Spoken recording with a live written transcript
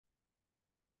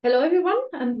Hello, everyone,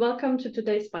 and welcome to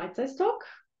today's bytesize talk.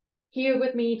 Here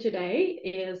with me today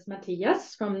is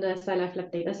Matthias from the SciLife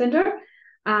Lab Data Center,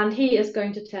 and he is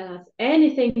going to tell us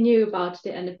anything new about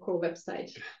the NF Core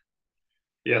website.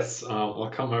 Yes,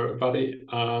 welcome everybody.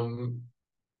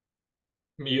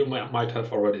 You might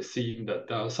have already seen that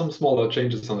there are some smaller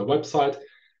changes on the website.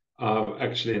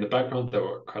 Actually, in the background, there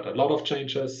were quite a lot of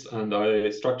changes, and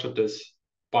I structured this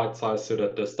bite size so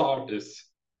that the start is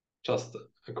just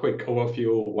a quick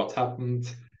overview of what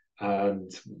happened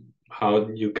and how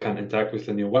you can interact with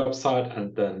the new website.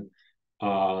 And then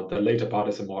the later part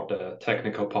is more the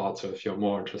technical part. So if you're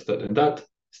more interested in that,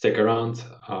 stick around.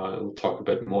 We'll talk a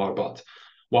bit more about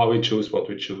why we choose what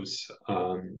we choose,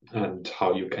 and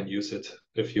how you can use it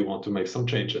if you want to make some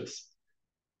changes.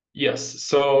 Yes,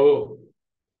 so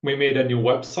we made a new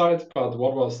website, but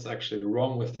what was actually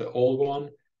wrong with the old one?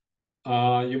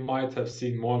 You might have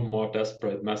seen more and more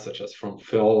desperate messages from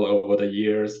Phil over the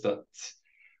years that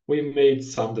we made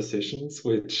some decisions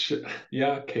which,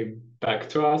 came back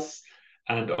to us,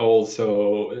 and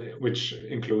also which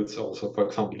includes also, for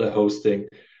example, the hosting,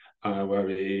 where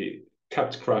we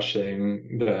kept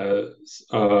crashing the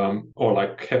or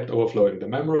like kept overflowing the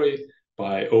memory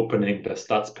by opening the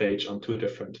stats page on two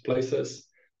different places.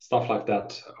 Stuff like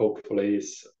that hopefully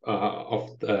is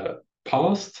of the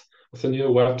past with a new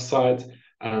website.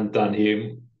 And then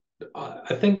he,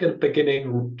 I think at the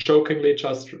beginning, jokingly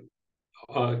just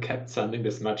kept sending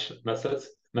this message,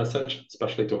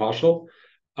 especially to Harshal.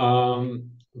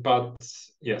 But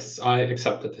yes, I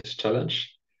accepted this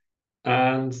challenge.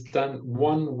 And then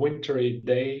one wintry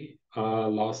day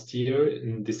last year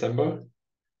in December,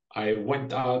 I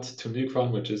went out to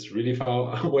Nykvarn, which is really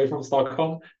far away from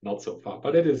Stockholm. Not so far,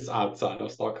 but it is outside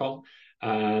of Stockholm.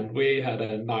 And we had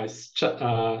a nice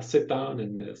sit down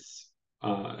in this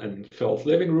in Phil's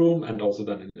living room, and also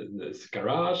then in this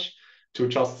garage, to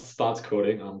just start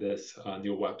coding on this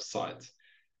new website.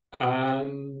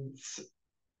 And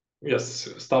yes,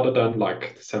 started on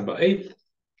like December 8th,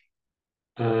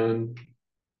 and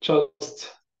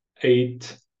just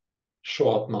 8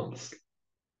 short months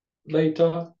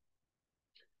later,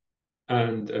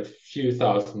 and a few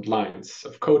thousand lines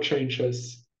of code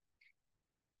changes,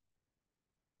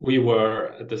 we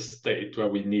were at the state where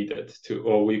we needed to,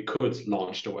 or we could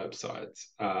launch the website.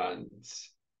 And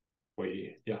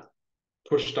we,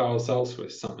 pushed ourselves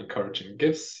with some encouraging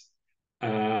gifts.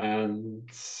 And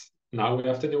now we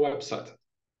have the new website.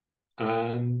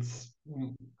 And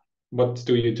what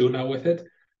do you do now with it?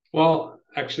 Well,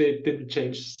 actually, it didn't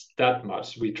change that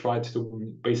much. We tried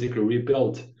to basically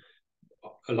rebuild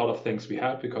a lot of things we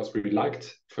had, because we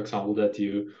liked, for example, that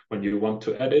when you want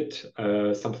to edit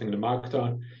something in the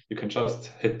Markdown, you can just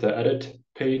hit the edit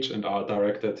page and are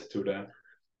directed to the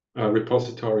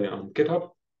repository on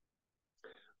GitHub.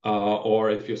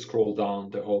 Or if you scroll down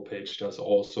the whole page, there's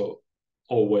also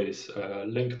always a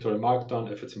link to the Markdown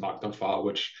if it's a Markdown file,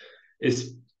 which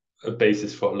is a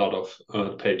basis for a lot of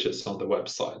pages on the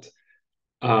website.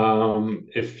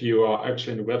 If you are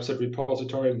actually in the website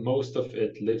repository, most of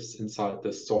it lives inside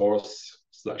the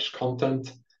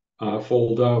source/content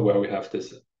folder, where we have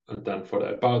this. And then for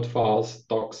the about files,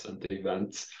 docs, and the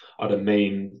events are the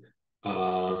main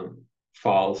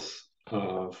files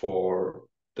for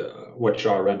which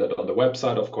are rendered on the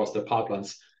website. Of course, the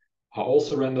pipelines are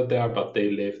also rendered there, but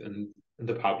they live in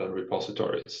the pipeline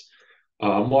repositories.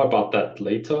 More about that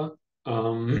later.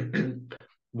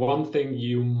 One thing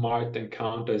you might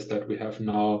encounter is that we have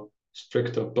now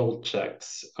stricter build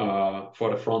checks for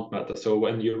the front matter. So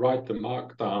when you write the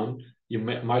Markdown, you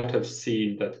might have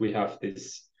seen that we have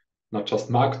this, not just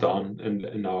Markdown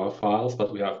in our files,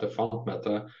 but we have the front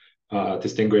matter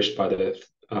distinguished by the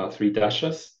 3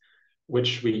 dashes,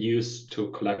 which we use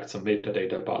to collect some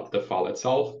metadata about the file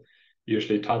itself,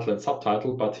 usually title and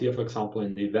subtitle. But here, for example,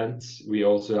 in the events, we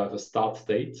also have a start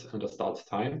date and a start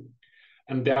time.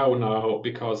 And now,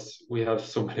 because we have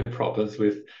so many problems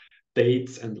with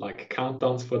dates and like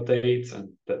countdowns for dates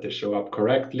and that they show up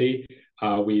correctly,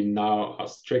 we now are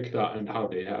stricter in how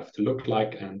they have to look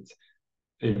like. And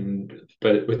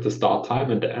but with the start time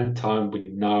and the end time, we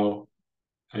now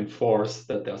enforce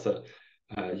that there's a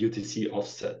UTC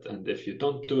offset. And if you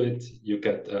don't do it, you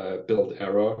get a build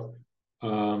error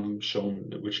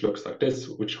shown, which looks like this,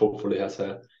 which hopefully has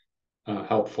a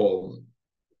helpful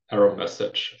error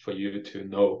message for you to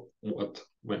know what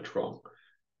went wrong.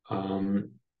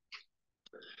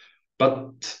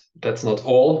 But that's not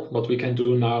all what we can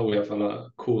do now. We have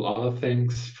cool other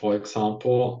things. For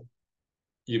example,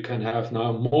 you can have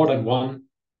now more than one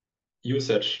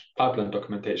usage pipeline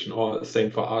documentation, or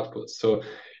same for outputs. So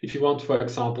if you want, for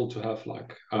example, to have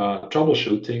like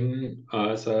troubleshooting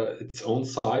as its own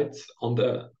site on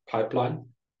the pipeline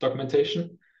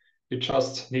documentation, you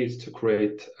just need to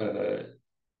create a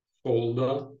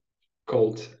folder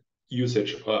called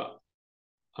usage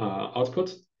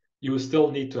output. You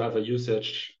still need to have a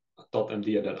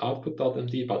usage.md and an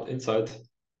output.md, but inside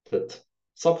that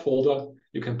subfolder,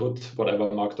 you can put whatever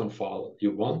markdown file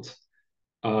you want.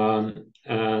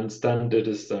 And then it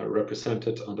is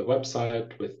represented on the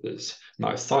website with this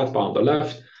nice sidebar on the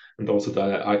left, and also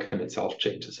the icon itself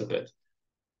changes a bit.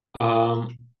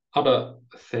 Other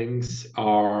things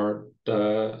are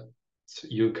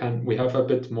we have a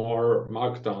bit more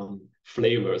markdown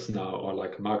flavors now, or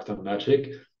like markdown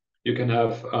magic. You can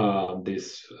have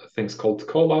these things called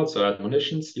callouts or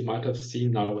admonitions. You might have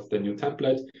seen now with the new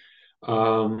template.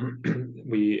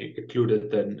 We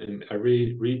included them in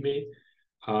every README.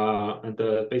 And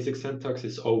the basic syntax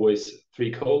is always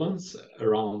 3 colons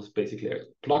around basically a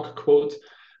block quote,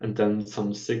 and then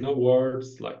some signal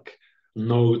words like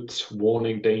note,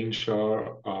 warning,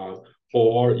 danger,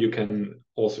 or you can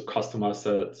also customize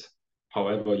it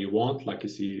however you want, like you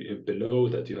see below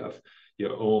that you have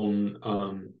your own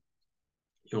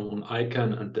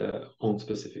icon and their own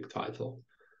specific title.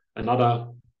 Another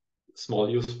small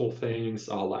useful things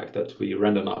are like that we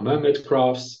render now mermaid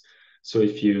graphs. So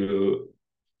if you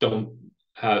don't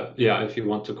have, if you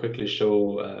want to quickly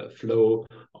show a flow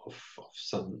of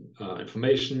some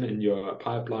information in your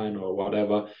pipeline or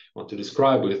whatever you want to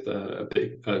describe with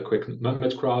a quick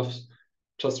mermaid graphs,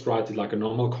 just write it like a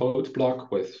normal code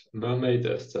block with mermaid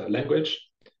as the language,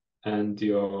 and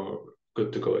you're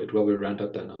good to go. It will be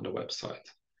rendered then on the website.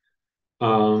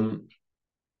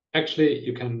 Actually,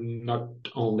 you can not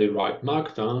only write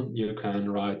Markdown, you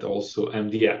can write also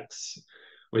MDX,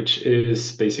 which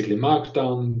is basically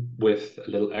Markdown with a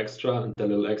little extra, and the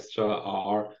little extra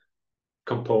are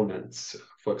components.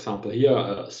 For example, here,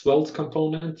 a svelte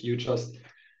component, you just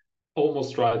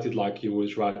almost write it like you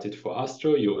would write it for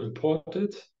Astro. You import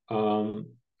it, then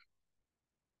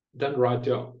write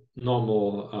your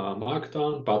normal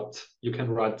Markdown, but you can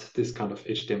write this kind of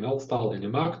HTML style in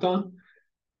your Markdown,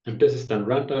 and this is then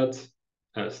rendered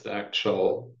as the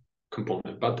actual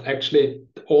component. But actually,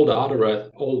 all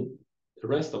the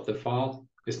rest of the file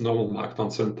is normal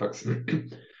Markdown syntax.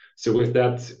 So with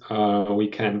that, we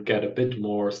can get a bit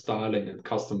more styling and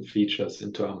custom features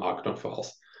into our Markdown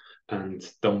files, and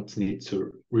don't need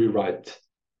to rewrite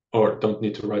or don't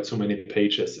need to write so many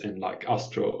pages in like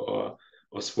Astro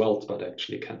or Svelte, but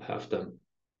actually can have them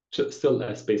still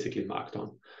as basically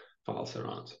Markdown files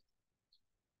around.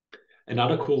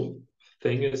 Another cool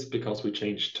thing is, because we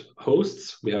changed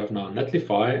hosts, we have now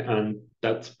Netlify, and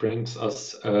that brings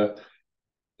us a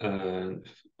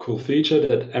cool feature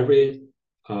that every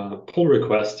pull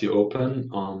request you open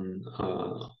on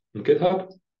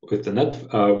GitHub with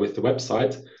the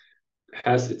website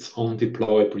has its own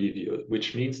deploy preview,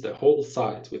 which means the whole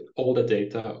site with all the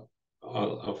data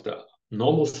of the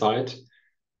normal site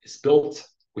is built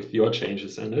with your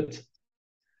changes in it,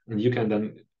 and you can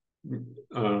then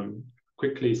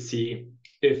quickly see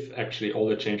if actually all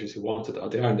the changes you wanted are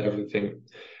there and everything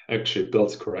actually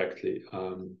builds correctly.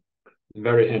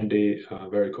 Very handy,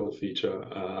 very cool feature.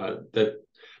 The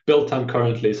build time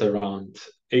currently is around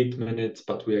 8 minutes,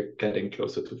 but we are getting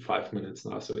closer to 5 minutes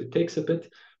now. So it takes a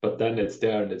bit, but then it's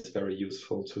there and it's very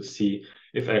useful to see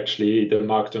if actually the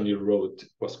Markdown you wrote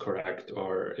was correct,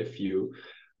 or if you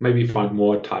maybe find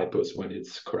more typos when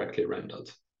it's correctly rendered.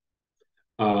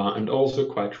 And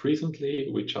also quite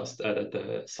recently, we just added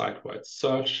the site-wide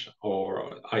search,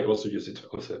 or I also use it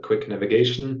as a quick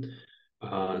navigation.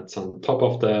 It's on top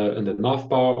of in the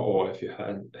navbar, or if you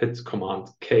hit Command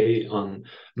K on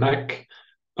Mac,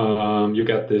 you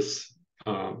get this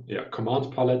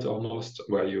command palette almost,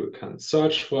 where you can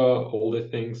search for all the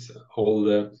things,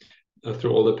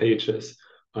 through all the pages,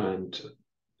 and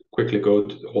quickly go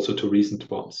also to recent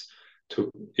ones to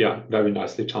very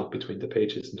nicely jump between the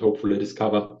pages and hopefully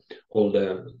discover all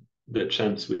the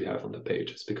gems we have on the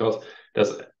pages, because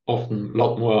there's often a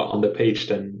lot more on the page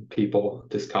than people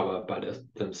discover by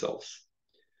themselves.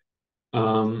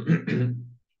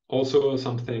 Also,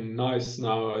 something nice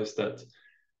now is that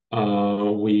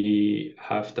we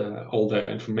have all the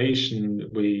information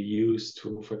we use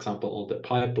to, for example, all the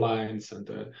pipelines and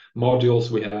the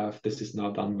modules we have. This is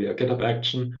now done via GitHub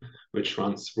Action, which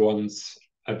runs once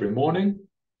every morning,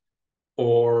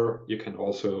 or you can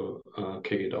also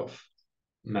kick it off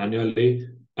manually,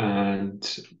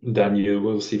 and then you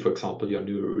will see, for example, your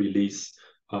new release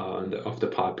of the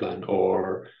pipeline,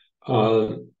 or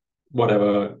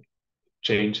whatever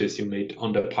changes you made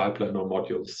on the pipeline or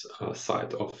modules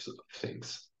side of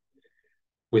things.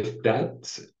 with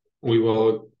that, we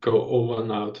will go over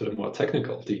now to the more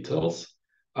technical details.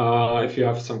 If you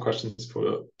have some questions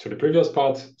to the previous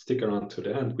part, stick around to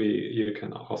the end. You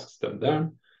can ask them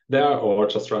there, or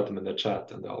just write them in the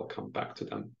chat, and I'll come back to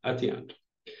them at the end.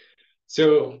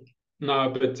 So now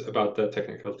a bit about the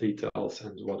technical details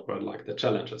and what were like the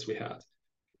challenges we had.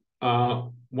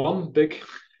 One big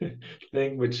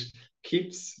thing which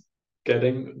keeps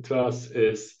getting to us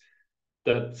is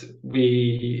that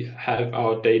we have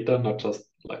our data not just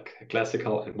like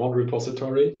classical in one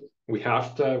repository. We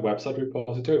have the website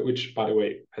repository, which, by the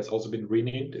way, has also been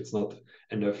renamed. It's not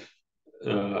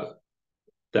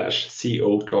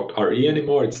nf-co.re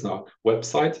anymore. It's now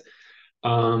website.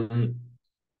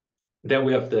 Then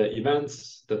we have the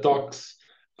events, the docs,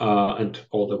 and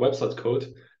all the website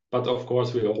code. But of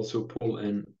course, we also pull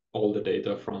in all the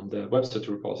data from the website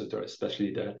repository,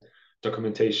 especially the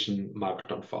documentation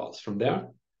markdown files from there.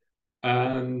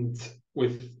 And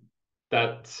with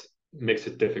that makes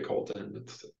it difficult, and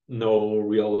no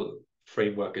real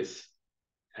framework is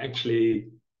actually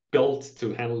built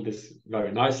to handle this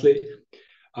very nicely.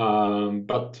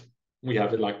 But we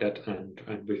have it like that, and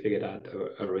we figured out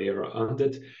a way around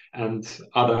it. And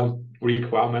other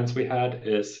requirements we had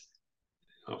is,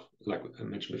 like I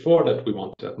mentioned before, that we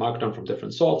want to have markdown from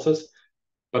different sources,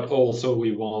 but also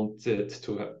we want it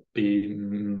to be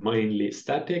mainly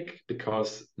static,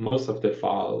 because most of the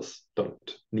files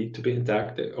don't need to be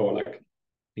interactive or like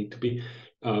need to be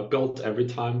built every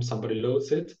time somebody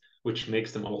loads it, which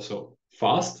makes them also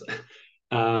fast.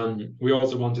 We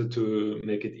also wanted to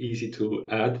make it easy to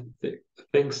add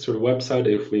things to the website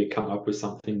if we come up with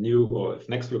something new, or if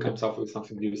Nextflow comes up with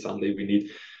something new, suddenly we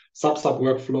need sub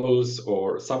workflows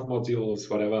or sub modules,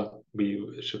 whatever.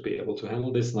 We should be able to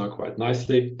handle this now quite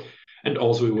nicely. And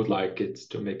also we would like it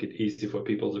to make it easy for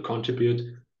people to contribute,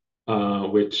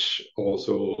 which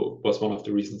also was one of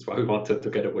the reasons why we wanted to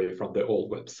get away from the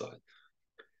old website.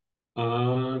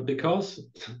 Because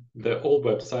the old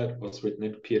website was written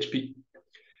in PHP,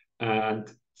 and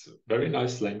it's a very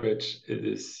nice language. It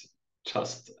is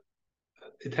just,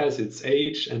 it has its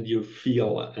age, and you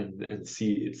feel and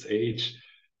see its age.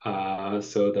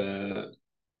 So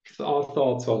our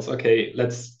thoughts was, okay,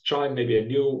 let's try maybe a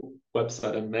new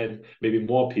website, and then maybe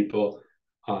more people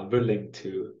are willing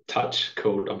to touch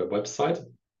code on the website.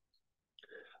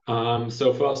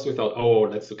 So first we thought, oh,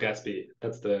 let's do Gatsby.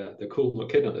 That's the cool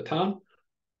kid in the town.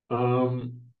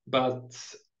 But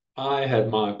I had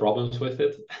my problems with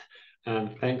it,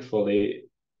 and thankfully,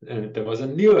 there was a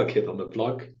newer kid on the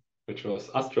block, which was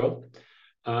Astro.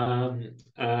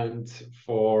 And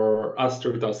for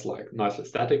Astro, it does like nice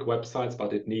static websites,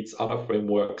 but it needs other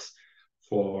frameworks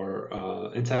for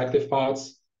interactive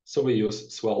parts. So we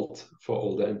use Svelte for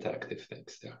all the interactive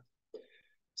things there.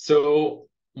 So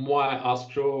why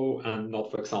Astro and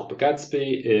not, for example,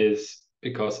 Gatsby, is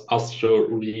because Astro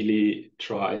really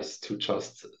tries to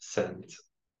just send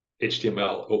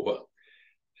HTML over.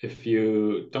 If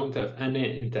you don't have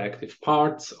any interactive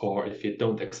parts, or if you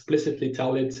don't explicitly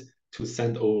tell it to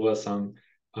send over some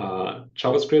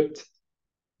JavaScript,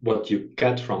 what you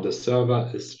get from the server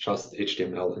is just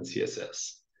HTML and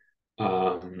CSS.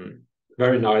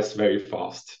 Very nice, very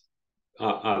fast.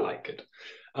 I like it.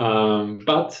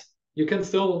 But you can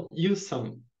still use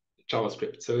some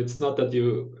JavaScript. So it's not that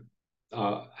you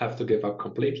have to give up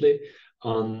completely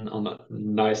on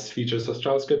nice features of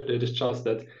JavaScript. It is just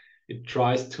that it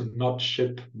tries to not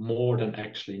ship more than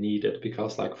actually needed,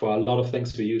 because like for a lot of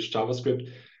things we use JavaScript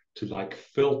to like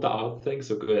filter out things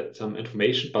or get some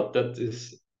information, but that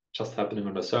is just happening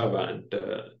on the server, and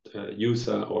the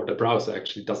user or the browser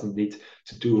actually doesn't need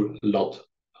to do a lot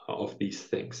of these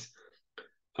things.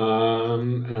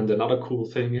 And another cool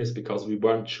thing is, because we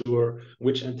weren't sure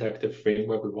which interactive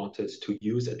framework we wanted to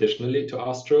use additionally to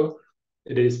Astro,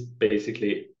 it is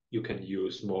basically you can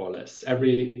use more or less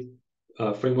every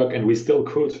framework, and we still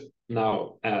could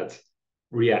now add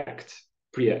React,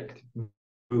 Preact,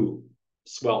 Vue,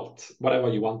 Svelte, whatever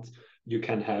you want, you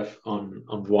can have on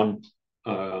one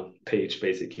page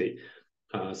basically.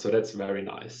 So that's very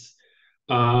nice.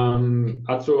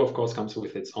 Astro, of course, comes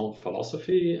with its own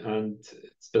philosophy, and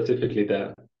specifically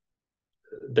the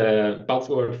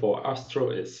buzzword for Astro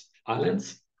is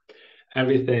islands.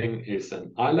 Everything is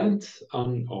an island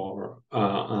on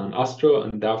Astro,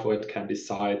 and therefore it can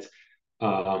decide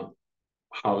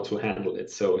how to handle it.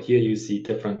 So here you see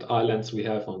different islands we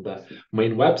have on the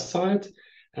main website,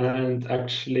 and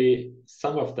actually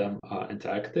some of them are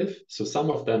interactive. So some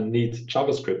of them need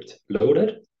JavaScript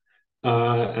loaded,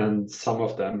 and some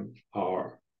of them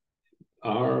are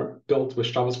built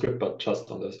with JavaScript, but just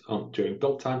during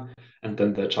build time, and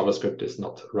then the JavaScript is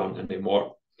not run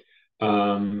anymore.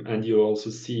 And you also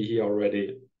see here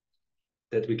already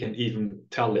that we can even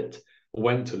tell it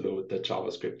when to load the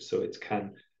JavaScript. So it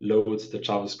can load the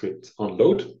JavaScript on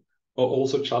load, or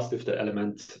also just if the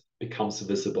element becomes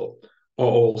visible,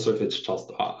 or also if it's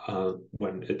just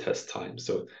when it has time.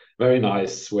 So very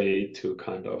nice way to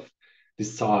kind of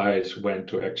decide when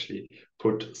to actually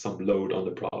put some load on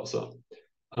the browser.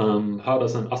 How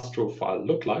does an Astro file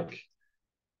look like?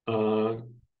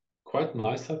 Quite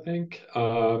nice, I think.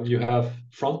 You have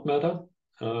front matter.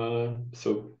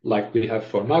 So like we have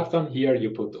for Markdown here, you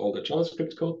put all the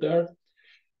JavaScript code there.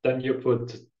 Then you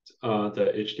put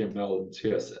the HTML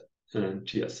and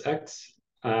GSX,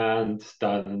 and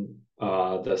then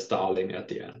the styling at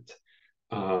the end,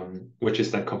 which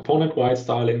is then component-wide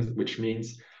styling, which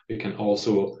means we can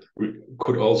also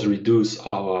could also reduce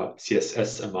our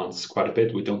CSS amounts quite a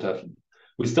bit. We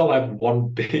still have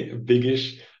one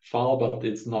biggish file, but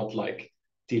it's not like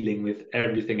dealing with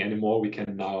everything anymore. We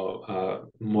can now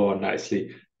more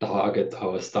nicely target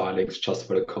our stylings just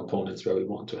for the components where we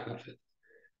want to have it.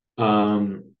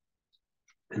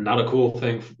 Another cool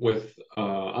thing with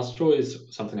Astro is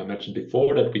something I mentioned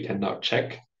before, that we can now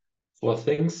check for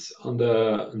things on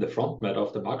the front matter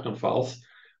of the Markdown files,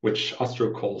 which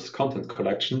Astro calls content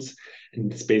collections.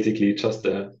 And it's basically just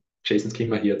a JSON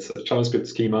schema here. It's a JavaScript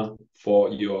schema for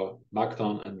your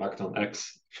Markdown and Markdown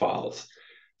X files.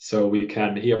 So we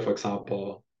can here, for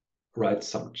example, write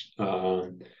some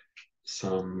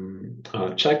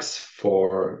checks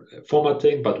for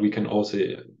formatting, but we can also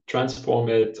transform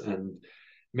it and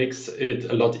makes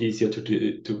it a lot easier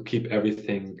to keep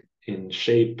everything in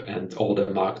shape and all the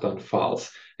Markdown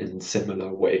files in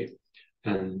similar way.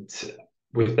 And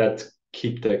with that,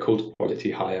 keep the code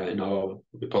quality higher in our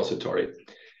repository.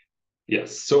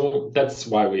 Yes, so that's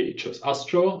why we chose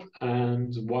Astro.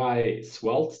 And why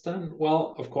Svelte then?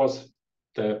 Well, of course,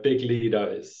 the big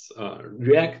leader is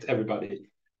React. Everybody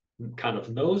kind of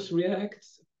knows React.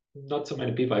 Not so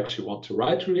many people actually want to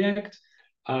write React.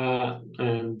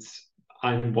 And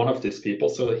I'm one of these people.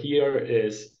 So here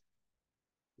is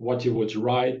what you would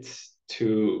write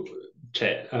to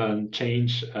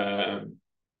change a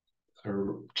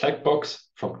checkbox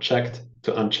from checked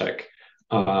to unchecked.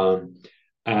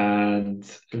 And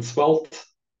in Svelte,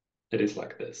 it is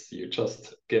like this. You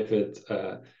just give it,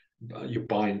 you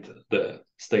bind the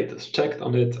status checked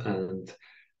on it and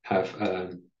have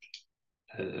a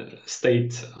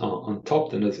state on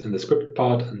top in the script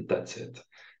part, and that's it.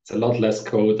 It's a lot less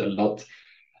code, a lot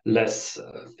less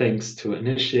things to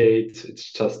initiate.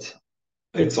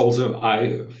 It's also,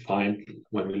 I find,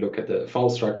 when we look at the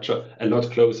file structure, a lot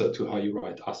closer to how you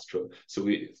write Astro. So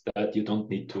that you don't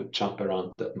need to jump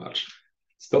around that much.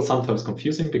 Still sometimes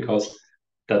confusing because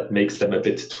that makes them a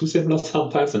bit too similar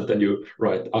sometimes, and then you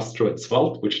write Astro in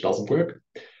Svelte, which doesn't work.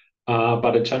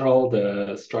 But in general,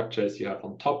 the structure is you have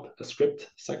on top a script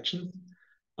section,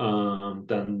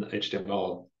 then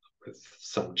HTML with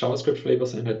some JavaScript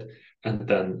flavors in it, and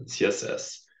then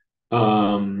CSS.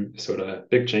 So the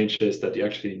big change is that you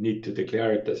actually need to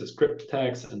declare it as a script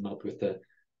tags and not with the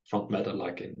front matter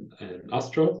like in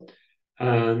Astro.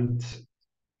 And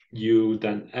you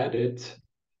then add it,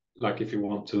 like if you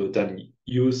want to then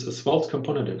use a Svelte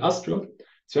component in Astro,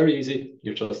 it's very easy.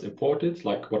 You just import it,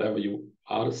 like whatever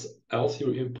else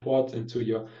you import into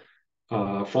your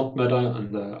front matter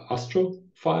and the Astro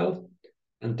file,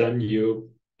 and then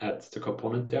you add the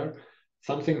component there.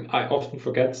 Something I often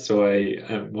forget, so I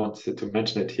wanted to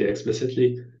mention it here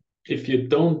explicitly. If you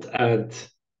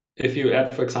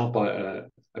add, for example,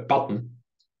 a button,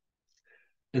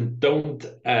 and don't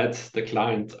add the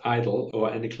client idle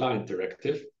or any client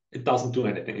directive, it doesn't do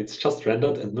anything. It's just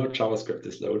rendered and no JavaScript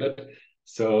is loaded.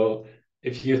 So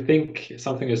if you think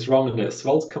something is wrong in the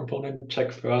Svelte component,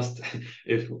 check first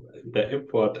if the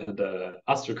import and the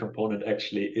Astro component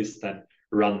actually is then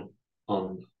run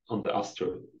on the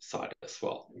Astro side as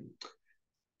well.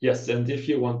 Yes, and if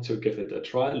you want to give it a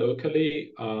try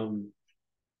locally, you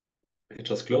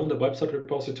just clone the website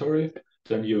repository,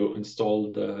 then you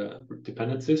install the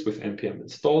dependencies with npm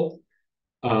install.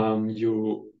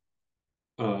 You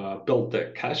build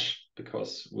the cache,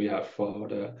 because we have all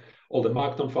the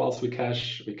Markdown files we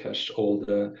cache all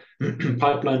the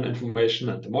pipeline information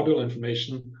and the module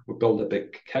information. We build a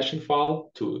big caching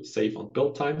file to save on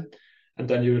build time. And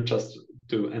then you just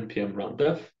do npm run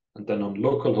dev, and then on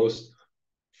localhost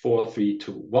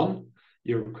 4321,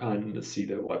 you can see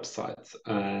the website.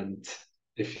 And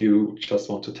if you just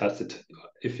want to test it,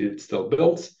 if it still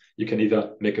builds, you can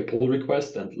either make a pull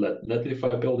request and let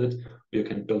Netlify build it, or you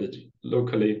can build it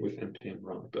locally with npm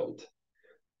run build.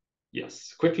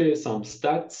 Yes, quickly some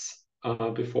stats.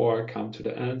 before I come to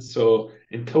the end. So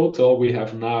in total, we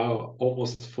have now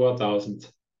almost 4,000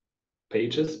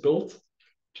 pages built,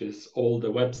 which is all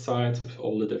the websites,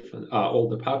 all the different, all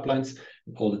the pipelines,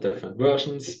 all the different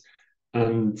versions.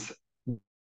 And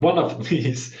one of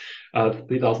these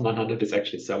 3,900 is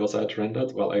actually server-side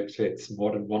rendered. Well, actually, it's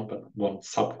more than one, but one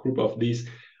subgroup of these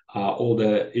are all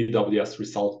the AWS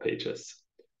result pages.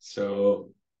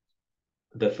 So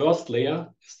the first layer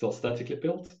is still statically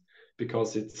built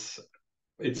because it's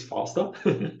faster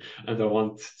and I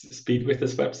want speed with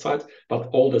this website, but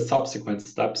all the subsequent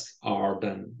steps are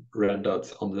then rendered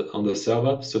on the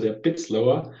server. So they're a bit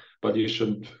slower, but you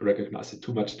shouldn't recognize it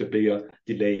too much. The bigger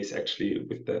delay is actually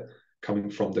with the coming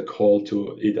from the call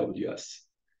to AWS.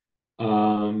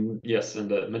 Yes,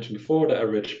 and I mentioned before, the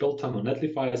average build time on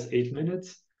Netlify is 8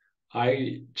 minutes.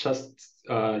 I just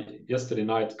yesterday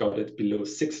night got it below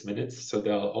 6 minutes. So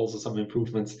there are also some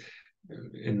improvements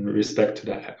in respect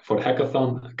to for the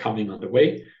hackathon coming on the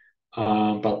way.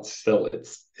 But still,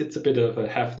 it's a bit of a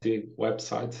hefty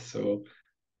website. So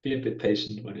be a bit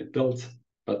patient when it builds,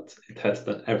 but it has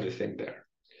done everything there.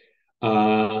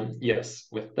 Yes,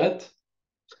 with that,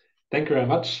 thank you very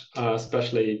much,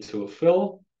 especially to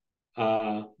Phil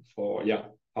for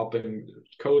helping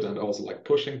code and also like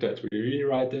pushing that we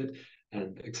rewrite it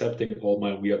and accepting all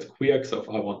my weird quirks of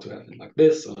I want to have it like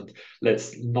this and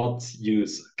let's not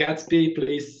use Gatsby,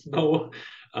 please, no.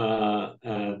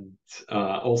 And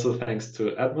also thanks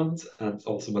to Edmund and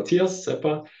also Matthias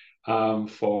Seppa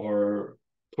for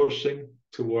pushing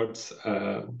towards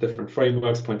different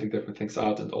frameworks, pointing different things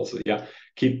out, and also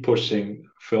keep pushing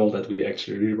Phil that we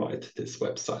actually rewrite this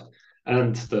website,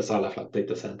 and the SciLife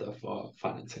Data Center for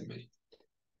financing me.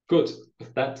 Good.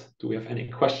 With that, do we have any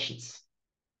questions?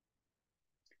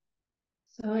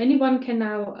 So anyone can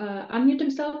now unmute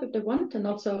themselves if they want, and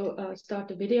also start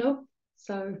the video.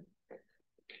 So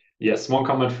yes, one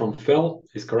comment from Phil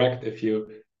is correct.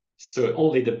 So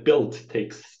only the build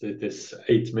takes this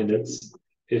 8 minutes.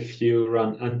 If you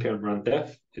run npm run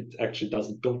dev, it actually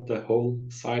doesn't build the whole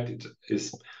site. It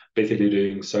is basically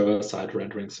doing server-side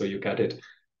rendering, so you get it.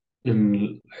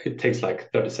 It takes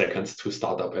like 30 seconds to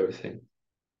start up everything.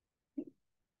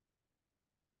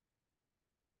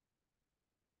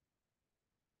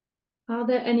 Are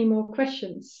there any more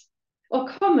questions or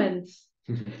comments?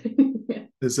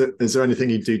 Is there anything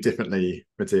you'd do differently,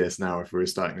 Matthias, now if we were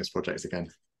starting this project again?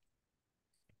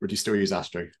 Would you still use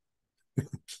Astro?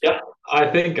 Yeah, I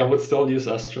think I would still use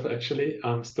Astro, actually.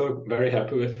 I'm still very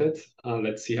happy with it.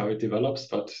 Let's see how it develops,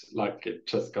 but like it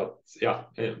just got,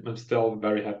 I'm still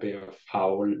very happy of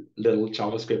how little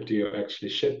JavaScript you actually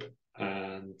ship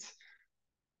and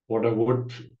what I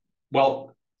would,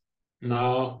 well,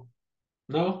 no,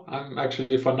 I'm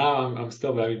actually, for now, I'm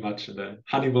still very much in the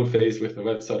honeymoon phase with the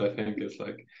website. I think it's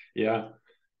like,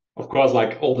 of course,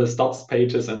 like all the stats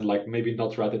pages and like maybe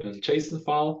not write it in a JSON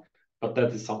file, but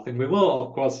that is something we will,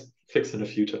 of course, fix in the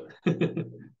future.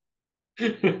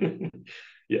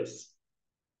 Yes.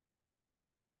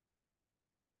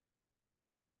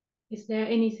 Is there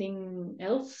anything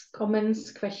else?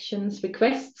 Comments, questions,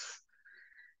 requests?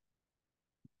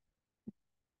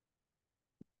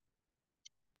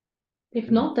 If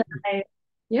not, then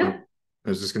I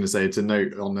was just going to say, to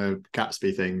note on the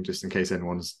Gatsby thing, just in case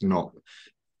anyone's not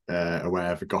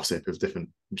aware of the gossip of different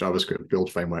JavaScript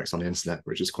build frameworks on the internet,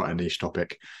 which is quite a niche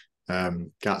topic.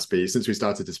 Gatsby, since we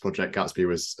started this project, Gatsby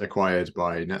was acquired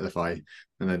by Netlify,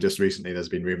 and then just recently there's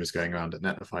been rumors going around that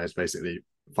Netlify has basically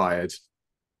fired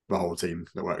the whole team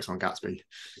that works on Gatsby.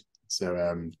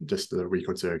 So just a week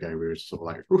or two ago, we were sort of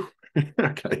like,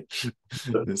 okay,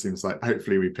 it seems like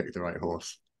hopefully we picked the right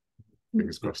horse.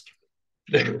 Fingers crossed.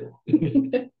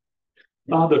 The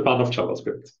fun of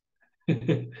JavaScript.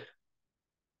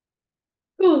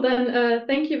 Cool, then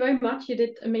thank you very much. You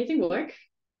did amazing work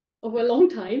over a long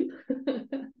time.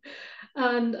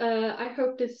 And I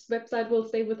hope this website will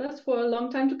stay with us for a long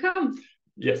time to come.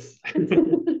 Yes.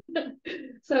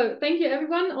 So thank you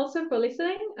everyone also for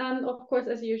listening. And of course,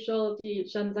 as usual, the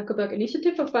Chan Zuckerberg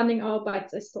Initiative for funding our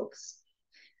bytesize talks.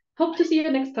 Hope to see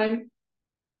you next time.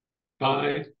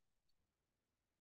 Bye.